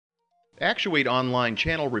Actuate online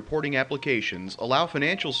channel reporting applications allow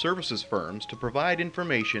financial services firms to provide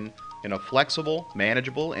information in a flexible,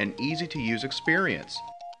 manageable, and easy-to-use experience,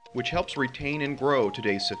 which helps retain and grow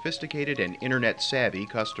today's sophisticated and internet-savvy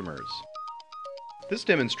customers. This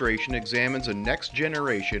demonstration examines a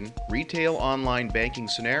next-generation retail online banking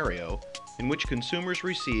scenario in which consumers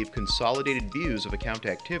receive consolidated views of account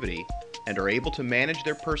activity and are able to manage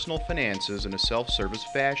their personal finances in a self-service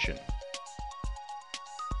fashion.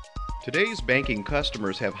 Today's banking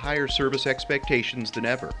customers have higher service expectations than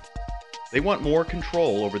ever. They want more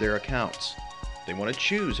control over their accounts. They want to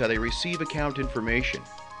choose how they receive account information.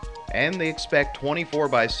 And they expect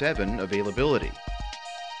 24/7 availability.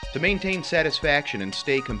 To maintain satisfaction and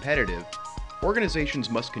stay competitive, organizations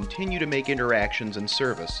must continue to make interactions and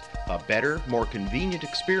service a better, more convenient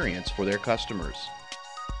experience for their customers.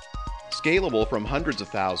 Scalable from hundreds of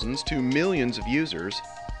thousands to millions of users,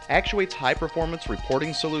 Actuate's high-performance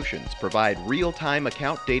reporting solutions provide real-time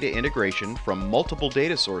account data integration from multiple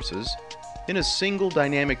data sources in a single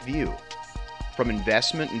dynamic view, from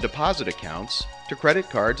investment and deposit accounts to credit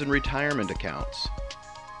cards and retirement accounts.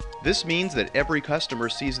 This means that every customer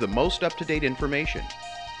sees the most up-to-date information,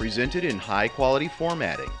 presented in high-quality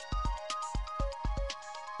formatting.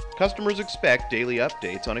 Customers expect daily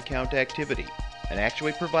updates on account activity, and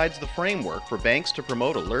Actuate provides the framework for banks to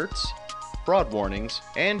promote alerts, fraud warnings,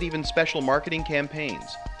 and even special marketing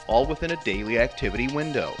campaigns, all within a daily activity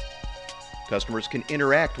window. Customers can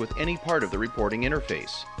interact with any part of the reporting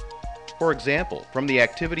interface. For example, from the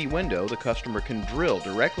activity window, the customer can drill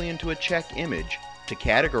directly into a check image to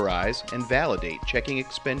categorize and validate checking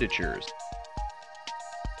expenditures.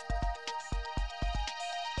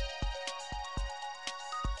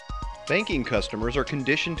 Banking customers are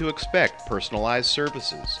conditioned to expect personalized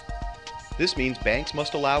services. This means banks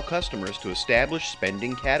must allow customers to establish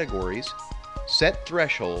spending categories, set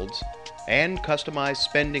thresholds, and customize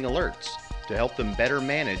spending alerts to help them better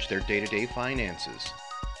manage their day-to-day finances.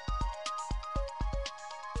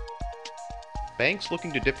 Banks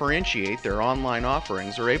looking to differentiate their online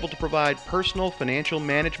offerings are able to provide personal financial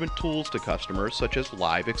management tools to customers such as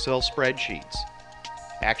live Excel spreadsheets.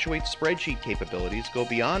 Actuate's spreadsheet capabilities go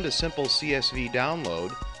beyond a simple CSV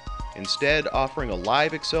download, instead offering a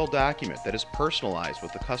live Excel document that is personalized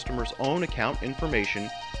with the customer's own account information,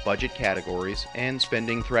 budget categories, and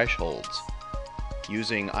spending thresholds.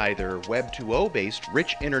 Using either Web 2.0 based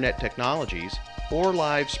rich internet technologies or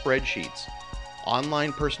live spreadsheets,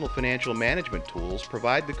 online personal financial management tools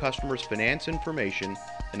provide the customer's finance information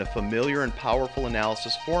in a familiar and powerful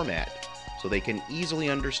analysis format so they can easily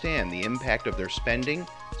understand the impact of their spending,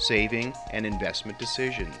 saving, and investment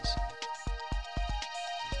decisions.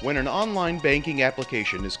 When an online banking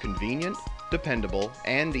application is convenient, dependable,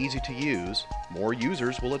 and easy to use, more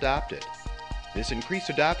users will adopt it. This increased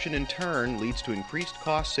adoption in turn leads to increased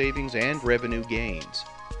cost savings and revenue gains.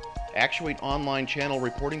 Actuate online channel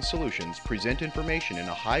reporting solutions present information in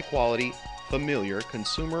a high-quality, familiar,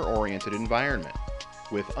 consumer-oriented environment,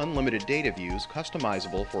 with unlimited data views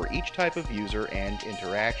customizable for each type of user and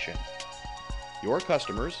interaction. Your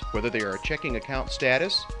customers, whether they are checking account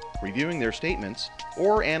status, reviewing their statements,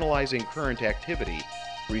 or analyzing current activity,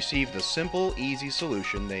 receive the simple, easy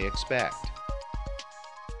solution they expect.